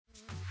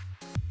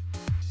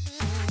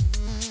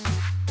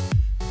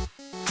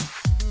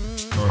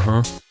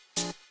Uh-huh.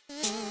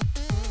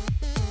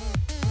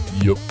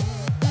 Yup.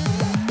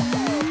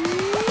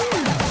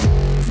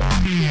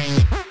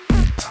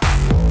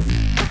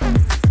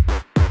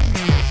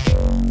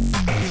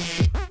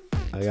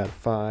 I got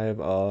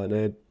 5 on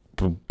it.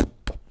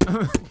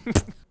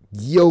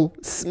 Yo,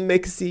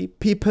 smexy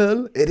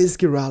people, it is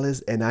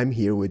Keralis and I'm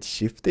here with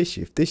Shift.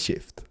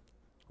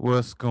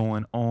 What's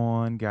going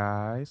on,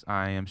 guys?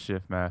 I am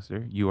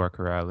Shiftmaster. You are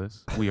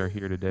Keralis. We are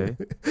here today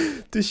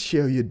To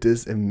show you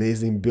this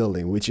amazing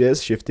building, which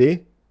is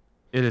Shifty.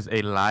 It is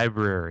a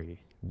library.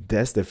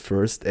 That's the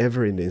first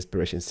ever in the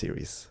Inspiration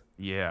series.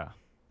 Yeah.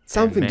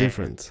 Something And man,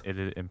 different. It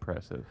is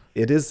impressive.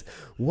 It is.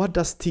 What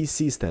does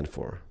TC stand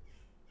for?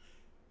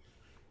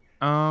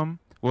 Well,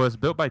 it's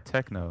built by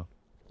Techno.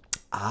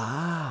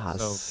 Ah,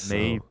 So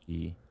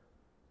maybe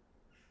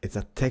it's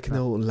a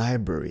techno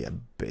library,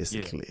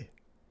 basically. Yeah.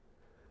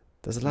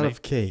 There's a lot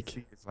of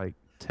cake. It's like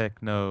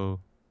Techno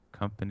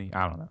company.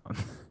 I don't know.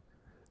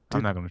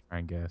 I'm not gonna try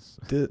and guess.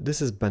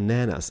 This is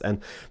bananas.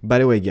 And by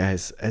the way,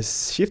 guys,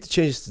 as Shift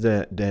changes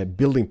the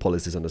building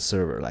policies on the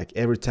server, like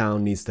every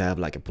town needs to have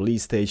like a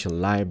police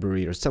station,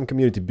 library, or some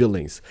community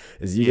buildings.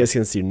 As you guys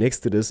can see,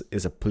 next to this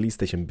is a police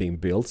station being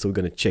built, so we're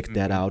gonna check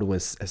that out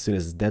as soon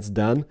as that's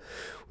done.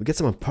 We get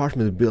some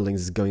apartment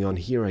buildings going on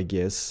here, I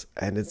guess,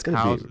 and it's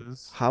gonna be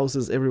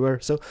houses everywhere.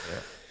 So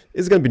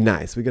it's gonna be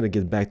nice. We're gonna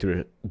get back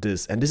to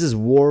this, and this is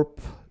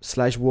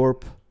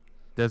warp/warp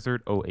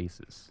Desert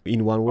Oasis.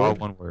 in one word. All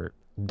one word.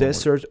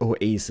 Desert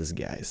Oasis,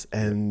 guys,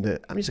 and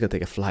I'm just gonna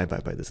take a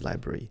flyby by this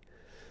library.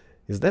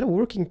 Is that a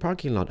working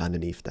parking lot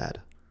underneath that?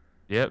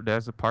 Yep,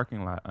 there's a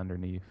parking lot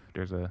underneath.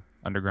 There's a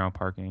underground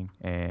parking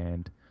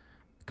and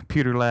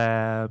computer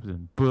labs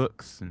and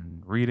books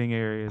and reading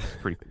areas. It's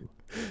pretty cool.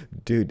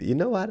 Dude, you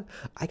know what?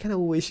 I kind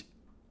of wish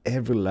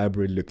every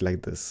library looked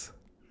like this.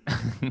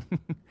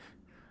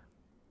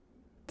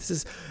 This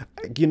is,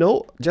 you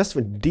know, just for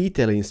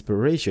detail and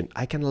inspiration,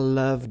 I kind of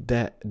love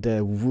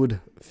the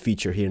wood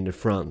feature here in the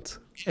front.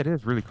 Yeah, it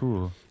is really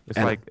cool. It's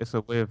like it's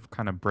a way of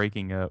kind of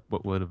breaking up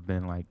what would have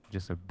been like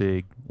just a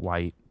big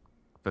white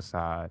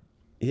facade.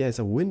 Yeah, it's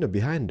a window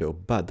behind though,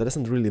 but that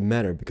doesn't really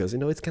matter because, you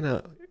know, it's kind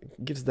of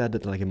gives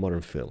that like a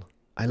modern feel.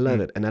 I love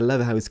it, and I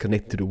love how it's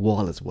connected to the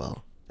wall as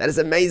well. That is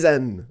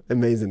amazing.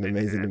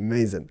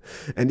 Amazing.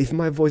 And if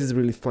my voice is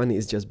really funny,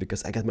 it's just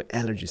because I got my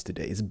allergies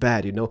today. It's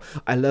bad, you know.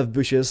 I love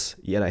bushes,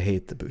 yet I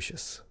hate the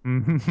bushes.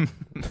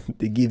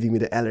 They're giving me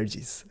the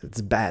allergies. It's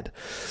bad.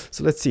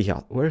 So let's see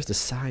here. Where's the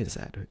signs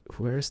at?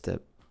 Where's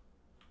the...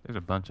 There's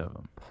a bunch of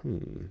them.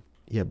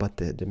 Yeah, but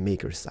the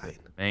maker sign.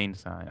 Main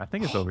sign. I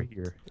think it's over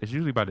here. It's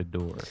usually by the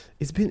door.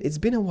 It's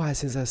been a while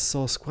since I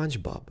saw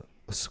SpongeBob.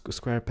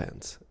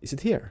 SquarePants. Is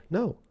it here?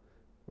 No.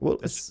 Well,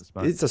 it's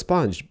a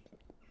sponge.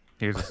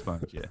 Here's a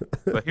sponge, yeah.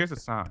 But here's a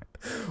sign.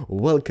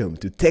 Welcome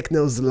to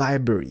Techno's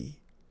library.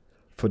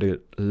 For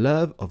the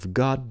love of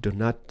God, do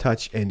not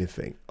touch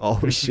anything. Oh,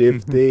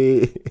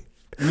 Shifty.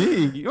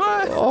 Me?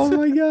 What? Oh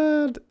my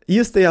God.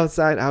 You stay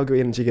outside. I'll go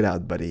in and check it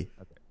out, buddy.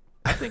 Okay.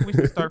 I think we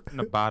should start from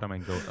the bottom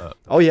and go up.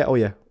 Oh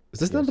yeah. Is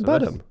this not the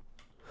bottom?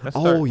 Let's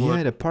oh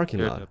yeah, the parking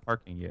lot. The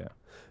parking, yeah.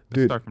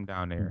 Dude. Start from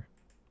down there.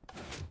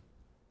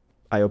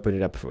 I opened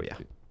it up for you.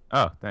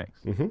 Oh, thanks.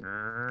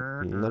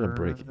 Not a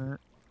break.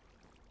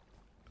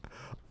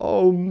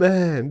 Oh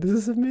man, this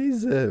is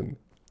amazing.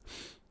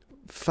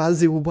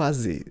 Fuzzy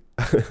Wuzzy.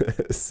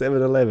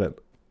 7-Eleven.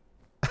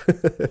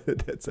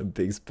 That's a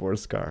big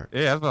sports car.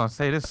 Yeah, I was gonna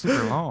say this is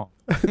super long.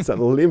 It's a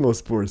limo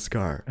sports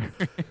car.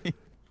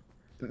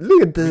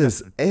 Look at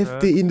this.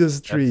 FD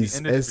Industries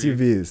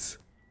SUVs.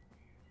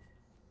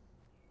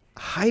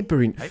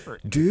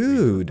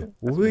 Dude,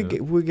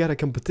 we got a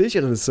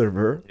competition on the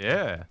server.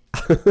 Yeah.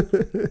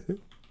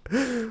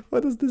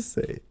 What does this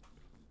say?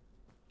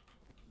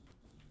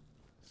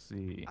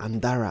 See.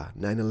 Andara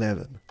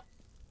 911.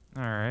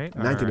 All right.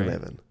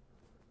 1911.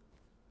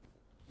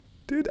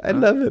 Dude, I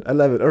love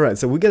it. All right,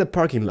 so we get a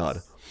parking lot.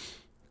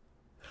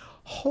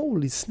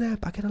 Holy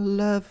snap! I kind of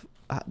love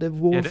the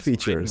wall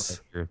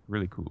features.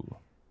 Really cool.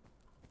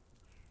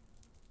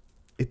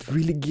 It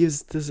really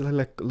gives this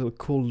like a little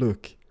cool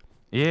look.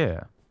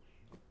 Yeah.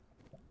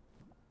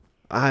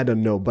 I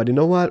don't know, but you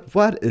know what?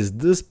 What is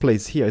this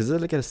place here? Is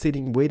it like a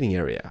sitting waiting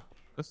area?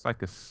 Looks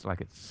like a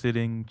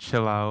sitting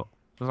chill out.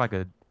 Looks like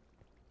a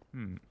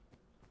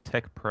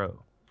Tech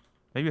Pro.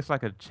 Maybe it's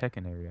like a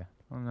check-in area.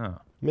 I don't know.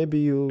 Maybe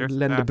you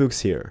lend the books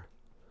here.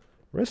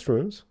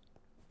 Restrooms.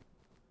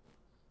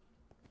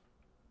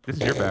 This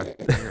is your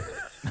bathroom.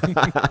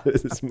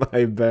 This is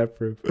my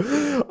bathroom.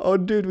 Oh,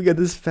 dude, we got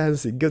this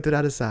fancy. Go to the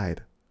other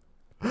side.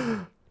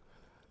 Let's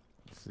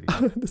see.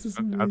 This is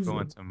amazing. I'll go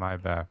into my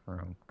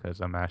bathroom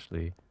because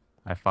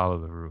I follow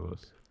the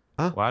rules.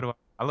 Huh? Why do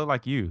I look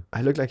like you?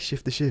 I look like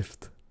Shift to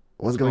Shift.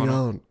 What's going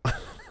on?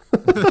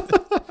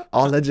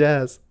 All the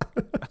jazz.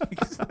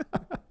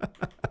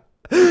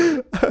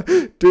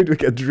 Dude, we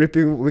got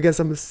dripping. We got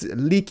some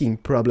leaking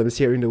problems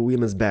here in the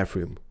women's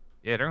bathroom.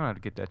 Yeah, they're gonna have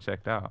to get that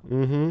checked out.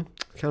 Kind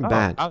of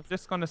bad. I was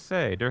just gonna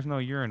say there's no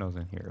urinals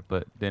in here,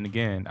 but then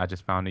again, I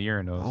just found the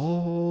urinals.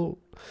 Oh,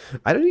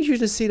 I don't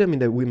usually see them in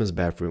the women's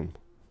bathroom.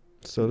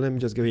 So let me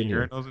just go in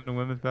here. Urinals in the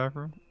women's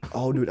bathroom?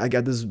 Oh, dude, I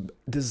got this.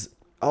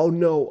 Oh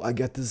no, I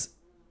got this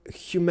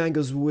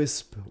humongous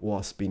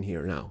wasp in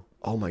here now.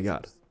 Oh my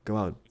god, go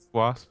out.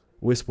 Wasp?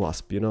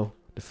 Wasp, you know,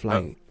 the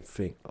flying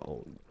thing.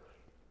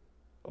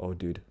 Oh,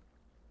 dude,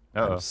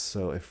 I'm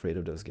so afraid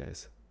of those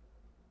guys.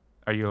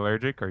 Are you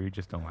allergic or you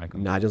just don't like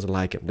them? Nah, I just don't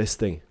like them. They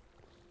sting.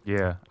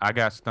 Yeah, I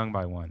got stung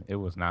by one. It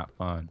was not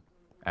fun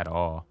at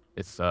all.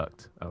 It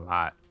sucked a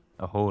lot,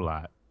 a whole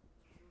lot.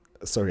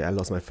 Sorry, I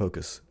lost my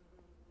focus.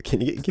 Can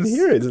you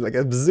hear it? It's like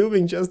I'm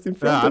zooming just in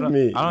front of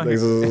me. I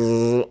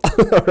don't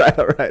Like,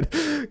 all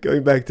right.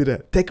 Going back to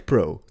that. Tech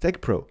Pro.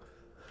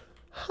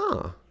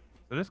 Huh.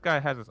 So this guy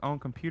has his own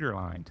computer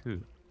line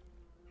too.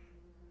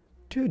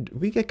 Dude,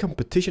 we get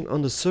competition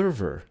on the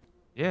server.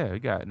 Yeah, we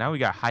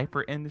got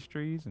Hyper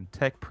Industries and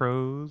Tech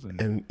Pros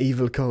and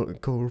Evil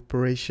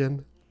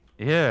Corporation.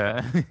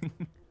 Yeah.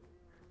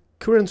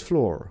 Current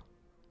floor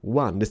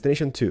 1,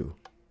 destination 2.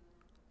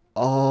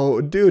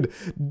 Oh, dude,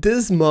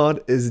 this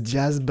mod is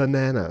just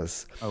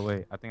bananas. Oh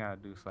wait, I think I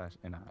do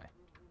 /ni.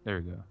 There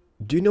we go.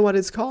 Do you know what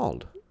it's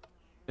called?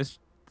 It's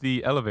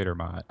the elevator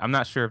mod. I'm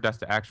not sure if that's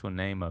the actual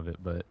name of it,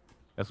 but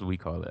that's what we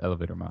call it,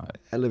 elevator mod.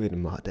 Elevator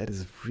mod. That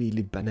is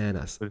really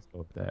bananas. Let's go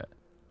with that.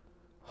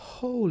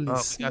 Holy we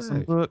got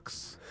some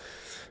books.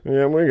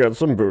 Yeah, we got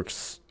some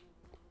books.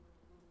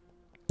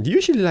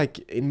 Usually, like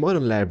in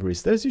modern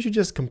libraries, there's usually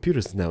just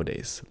computers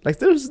nowadays. Like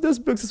there's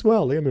books as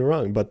well. Don't get me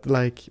wrong, but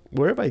like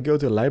wherever I go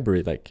to a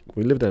library, like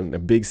we lived in a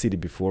big city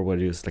before, where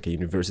it was like a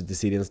university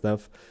city and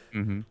stuff.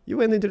 You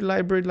went into the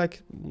library,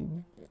 like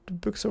the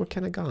books are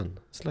kind of gone.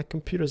 It's like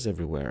computers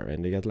everywhere,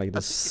 and they got like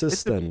the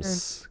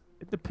systems.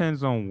 It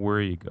depends on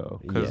where you go.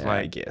 Yeah, like,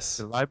 I guess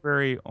the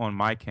library on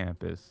my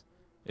campus,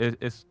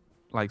 it's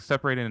like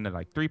separated into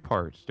like 3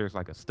 parts. There's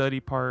like a study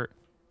part,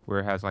 where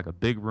it has like a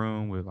big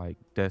room with like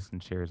desks and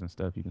chairs and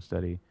stuff you can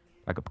study,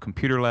 like a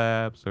computer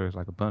lab, so there's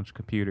like a bunch of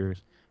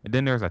computers, and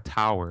then there's a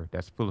tower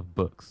that's full of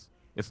books.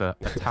 It's a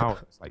tower.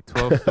 It's like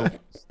 12 stories.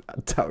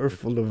 A tower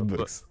full of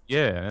books.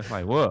 Yeah, and it's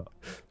like, whoa.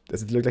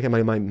 Does it look like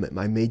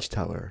my mage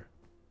tower?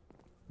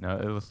 No,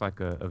 it looks like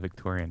a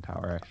Victorian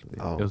tower actually.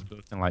 Oh. It was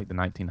built in like the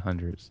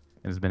 1900s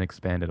and it's been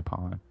expanded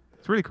upon.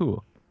 It's really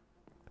cool.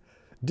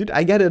 Dude,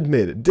 I gotta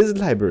admit, this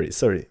library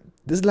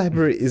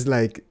is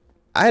like,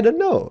 I don't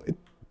know.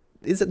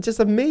 It's just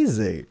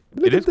amazing.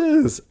 Look at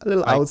this. A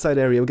little outside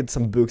area. We get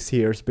some books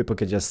here so people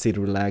can just sit,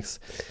 relax,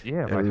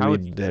 and like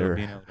read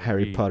their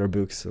Harry Potter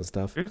books and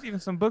stuff. There's even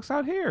some books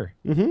out here.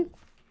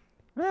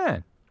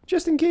 Man.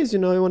 Just in case, you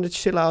know, you want to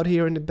chill out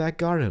here in the back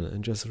garden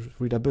and just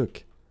read a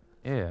book.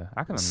 Yeah,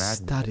 I can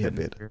imagine. Study a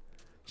bit.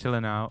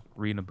 Chilling out,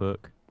 reading a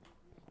book.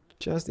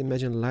 Just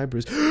imagine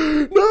libraries.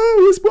 No,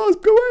 this boss,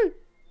 go away.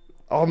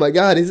 Oh my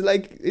god, he's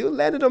like, he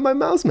landed on my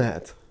mouse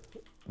mat.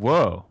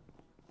 Whoa.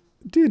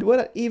 Dude, what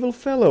an evil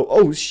fellow.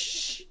 Oh,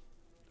 shh.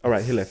 All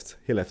right, he left.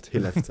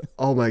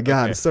 Oh my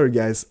god, okay. Sorry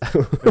guys. I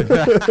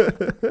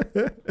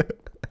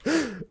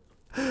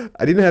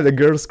didn't have the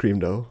girl scream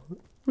though.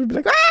 We'd be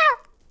like, ah!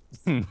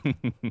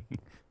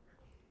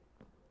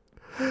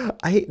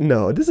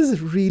 No, this is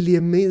really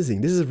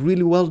amazing. This is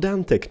really well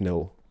done,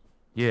 Techno.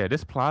 Yeah,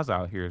 this plaza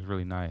out here is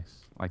really nice.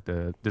 Like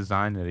the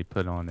design that they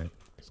put on it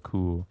is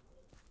cool.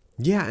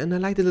 Yeah, and I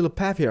like the little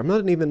path here. I'm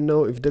not even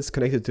know if that's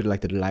connected to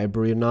like the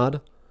library or not.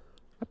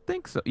 I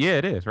think so. Yeah,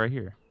 it is right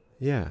here.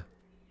 Yeah.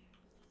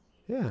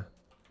 Yeah.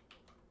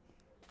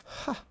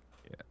 Ha.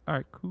 Yeah. All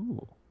right.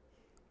 Cool.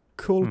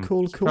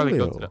 Cool. Probably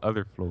go to the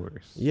other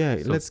floors. Yeah.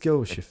 So let's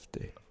go,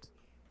 Shifty.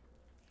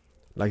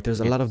 Like, there's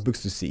a lot of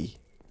books to see.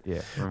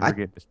 Yeah. I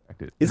get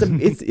distracted. It's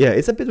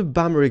a bit of a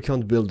bummer you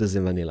can't build this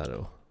in vanilla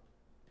though.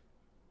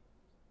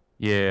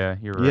 Yeah,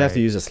 you're right. You have to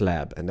use a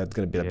slab, and that's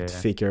gonna be a bit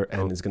thicker,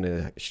 and it's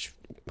gonna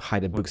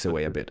hide the books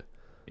away a bit.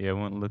 Yeah, it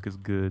won't look as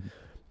good.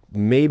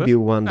 Maybe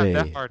one day. It's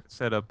not that hard to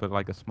set up, but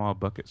like a small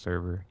bucket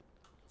server.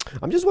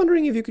 I'm just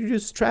wondering if you could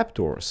use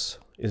trapdoors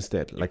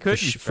instead, like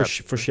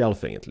for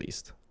shelving at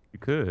least. You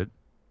could.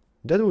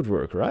 That would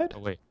work, right? Oh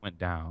wait, went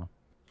down.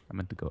 I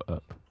meant to go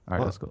up. All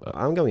right, let's go up.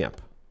 I'm going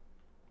up.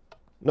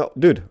 No,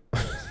 dude.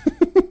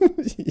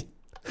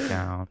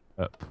 Down,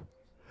 up.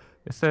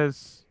 It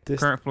says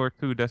current floor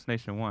 2,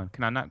 destination 1.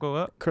 Can I not go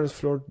up? Current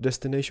floor,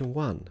 destination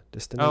 1.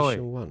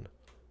 Destination 1.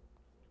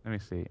 Let me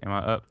see. Am I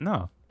up?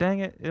 No. Dang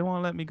it. It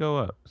won't let me go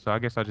up. So I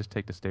guess I'll just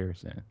take the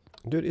stairs then.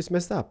 Dude, it's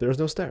messed up. There's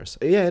no stairs.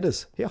 Yeah, it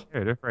is. Yeah.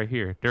 Yeah, they're right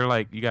here. They're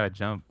like, you gotta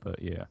jump,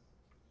 but yeah.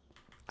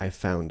 I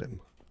found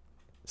them.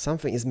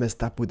 Something is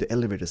messed up with the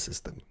elevator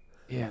system.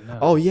 Yeah, no.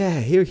 Oh, yeah.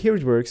 Here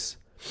it works.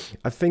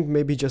 I think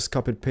maybe just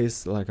copy and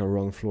paste like a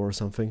wrong floor or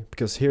something.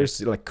 Because here's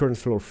like current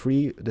floor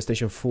 3,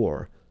 destination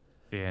 4.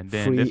 Yeah, and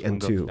then 3 this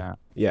and 2. Down.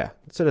 Yeah,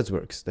 so that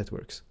works. That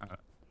works. All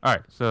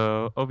right,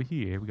 so over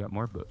here we got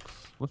more books.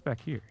 What's back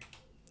here?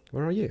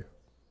 Where are you?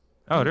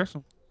 Oh, there's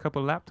some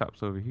couple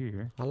laptops over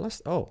here.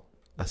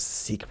 A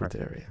secret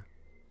area.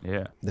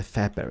 Yeah. The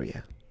FAP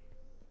area.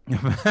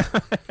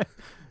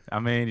 I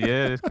mean,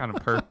 yeah, it's kind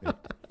of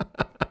perfect.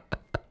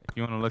 If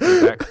you want to look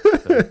at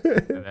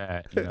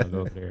that, you know,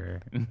 go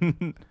there.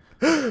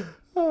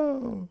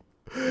 Oh.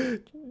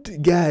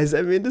 Guys,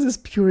 I mean, this is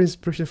pure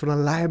inspiration from a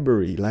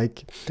library.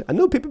 Like, I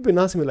know people have been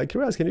asking me, like,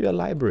 Keralis, can you do a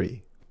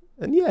library?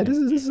 And yeah, this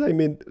is, I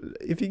mean,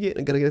 if you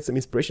gonna get some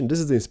inspiration, this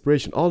is the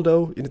inspiration.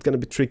 Although it's gonna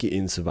be tricky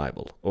in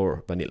survival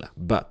or vanilla,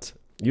 but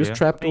use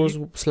trapdoors,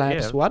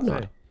 slabs,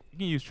 whatnot. You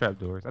can use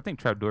trapdoors. I think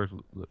trapdoors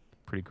look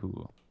pretty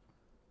cool.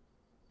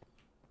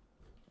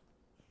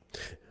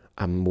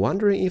 I'm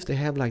wondering if they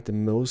have like the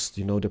most,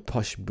 you know, the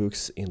posh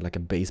books in like a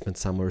basement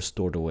somewhere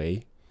stored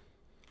away,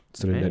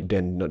 so they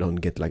then don't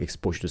get like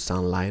exposure to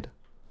sunlight.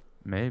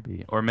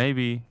 Maybe, or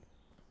maybe,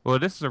 well,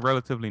 this is a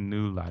relatively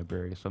new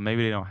library, so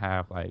maybe they don't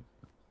have like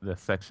the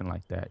section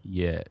like that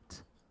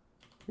yet.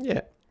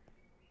 Yeah,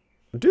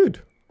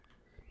 dude,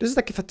 this is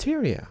like a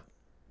cafeteria.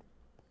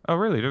 Oh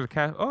really? There's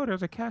a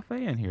there's a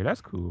cafe in here.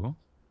 That's cool.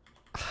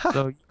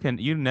 So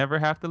you never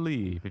have to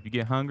leave. If you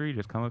get hungry,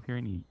 just come up here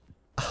and eat.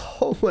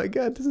 Oh my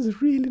god, this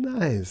is really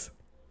nice.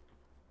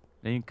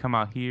 Then you can come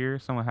out here.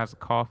 Someone has a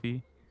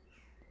coffee.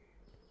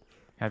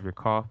 Have your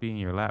coffee and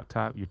your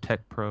laptop, your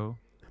Tech Pro.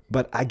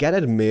 But I gotta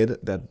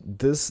admit that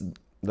this,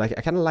 like,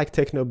 I kind of like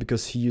Techno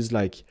because he used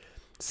like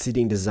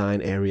seating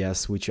design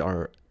areas which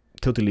are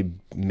totally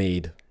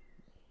made,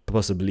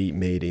 possibly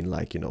made in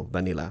like, you know,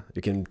 vanilla.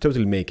 You can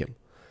totally make them.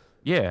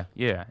 Yeah,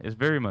 it's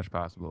very much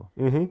possible.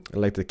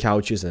 Like the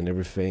couches and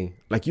everything.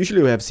 Like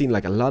usually we have seen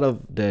like a lot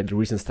of the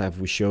recent stuff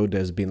we showed.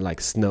 There's been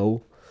like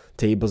snow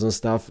tables and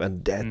stuff,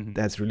 and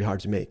that's really hard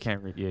to make.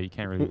 You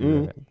can't really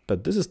do that.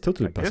 But this is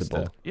totally like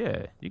possible.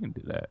 Yeah, you can do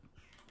that.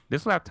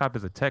 This laptop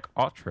is a Tech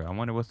Ultra. I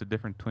wonder what's the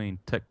difference between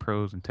Tech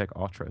Pros and Tech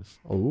Ultras.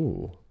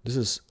 Oh, this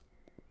is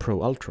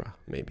Pro Ultra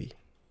maybe.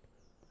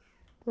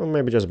 Or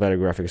maybe just a better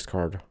graphics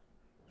card.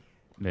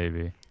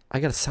 Maybe. I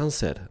got a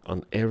sunset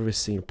on every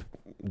single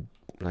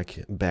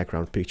like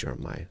background picture of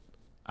mine.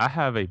 I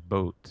have a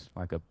boat,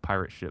 like a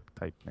pirate ship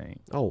type thing.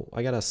 Oh,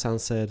 I got a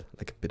sunset,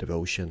 like a bit of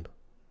ocean.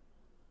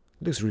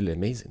 Looks really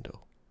amazing though.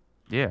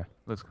 Yeah,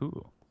 looks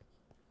cool.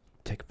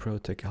 Tech Pro,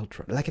 Tech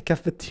Ultra, like a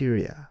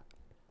cafeteria.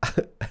 I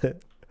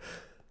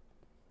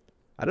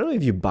don't know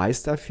if you buy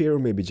stuff here or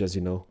maybe just,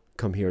 you know,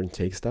 come here and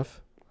take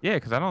stuff. Yeah,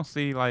 because I don't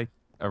see like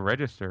a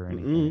register or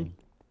anything.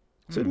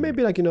 So it may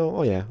be like, you know,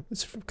 oh yeah,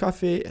 it's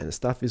coffee and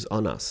stuff is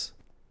on us.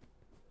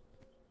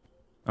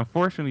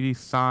 Unfortunately, these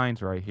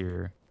signs right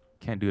here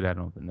can't do that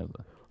on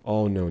vanilla.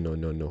 Oh,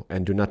 no.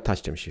 And do not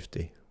touch them,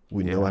 Shifty.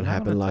 We know what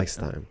happened last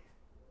time.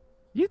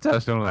 You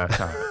touched them last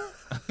time.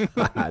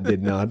 I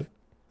did not.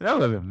 That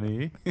wasn't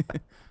me.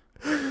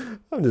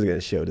 I'm just going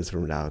to show this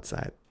from the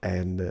outside.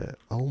 And,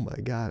 oh my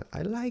god,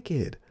 I like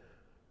it.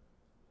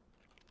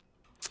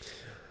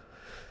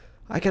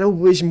 I kind of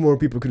wish more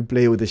people could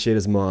play with the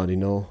shaders mod, you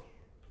know?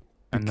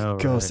 I know,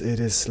 because it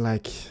is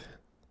like,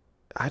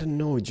 I don't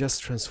know, it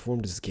just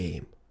transformed this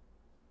game.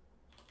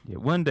 Yeah,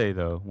 one day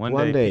though, one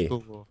day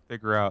people will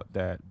figure out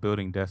that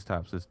building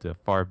desktops is the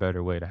far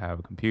better way to have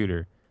a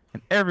computer,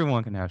 and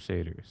everyone can have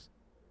shaders.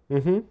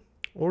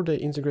 Or they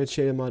integrate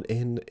shader mod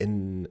in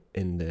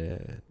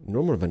the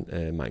normal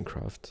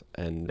Minecraft,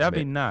 and that'd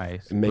be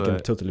nice. Make them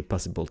totally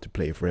possible to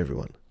play for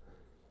everyone.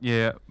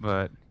 Yeah,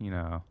 but you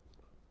know,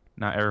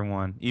 not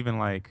everyone, even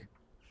like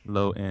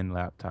low-end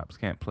laptops,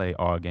 can't play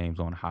all games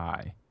on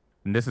high.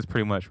 And this is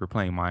pretty much we're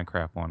playing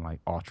Minecraft on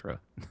like ultra.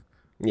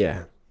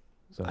 Yeah.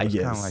 So it's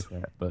kind of like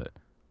that, but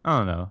I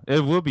don't know.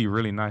 It would be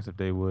really nice if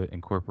they would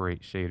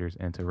incorporate shaders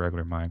into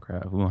regular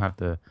Minecraft. We don't have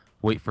to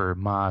wait for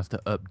mods to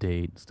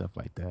update and stuff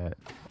like that.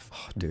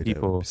 Oh, dude,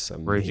 people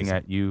raging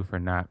at you for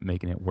not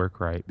making it work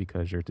right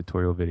because your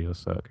tutorial videos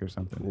suck or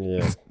something.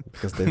 Yeah,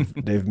 because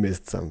they've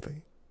missed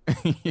something.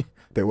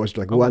 They watched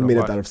like 1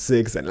 minute out of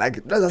 6 and like,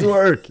 that doesn't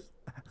work.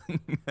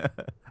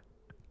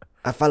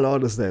 I follow all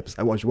the steps.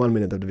 I watched 1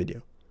 minute of the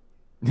video.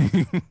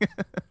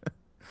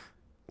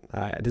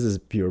 This is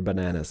pure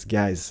bananas,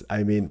 guys.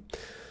 I mean,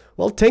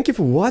 well, thank you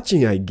for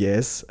watching, I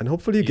guess, and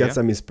hopefully you got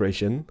some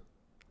inspiration.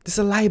 This is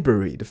a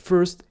library, the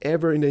first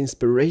ever in the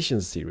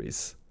inspiration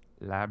series.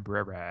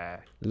 Library.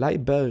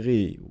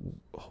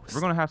 Oh,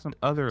 we're gonna have some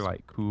other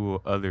like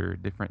cool, other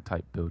different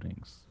type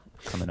buildings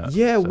coming up.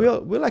 Yeah,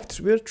 so.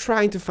 we're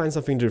trying to find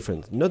something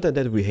different. Not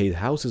that we hate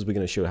houses. We're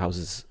gonna show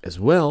houses as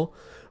well,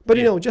 but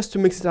you know, just to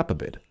mix it up a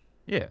bit.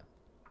 Yeah.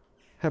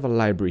 Have a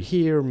library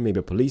here, maybe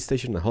a police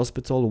station, a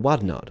hospital,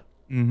 whatnot.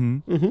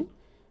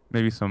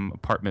 Maybe some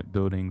apartment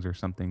buildings or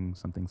something.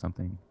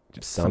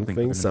 Just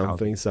something.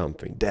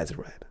 That's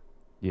right.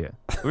 Yeah,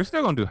 we're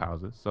still gonna do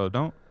houses, so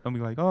don't be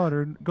like, oh,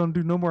 they're gonna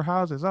do no more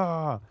houses.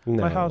 No.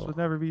 My house would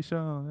never be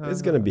shown.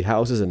 It's gonna be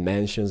houses and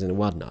mansions and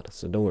whatnot.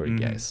 So don't worry,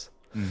 guys.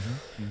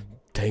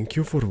 Thank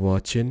you for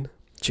watching.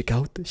 Check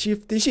out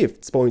Shifty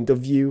Shift's point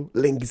of view.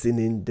 Link is in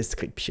the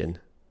description.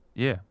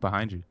 Yeah,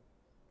 behind you.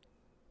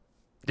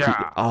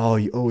 Yeah. Oh,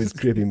 you're always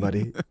creeping,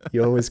 buddy.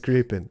 You're always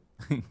creeping.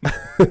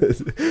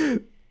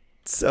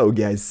 So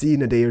guys, see you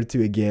in a day or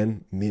two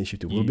again. Me and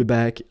Shifty will be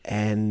back,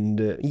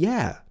 and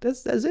yeah,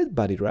 that's it,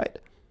 buddy, right?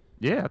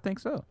 Yeah, I think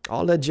so.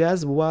 All that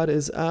jazz. What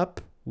is up?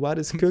 What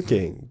is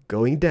cooking?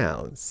 Going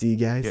down. See you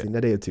guys in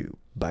a day or two.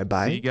 Bye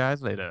bye. See you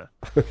guys later.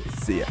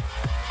 See ya.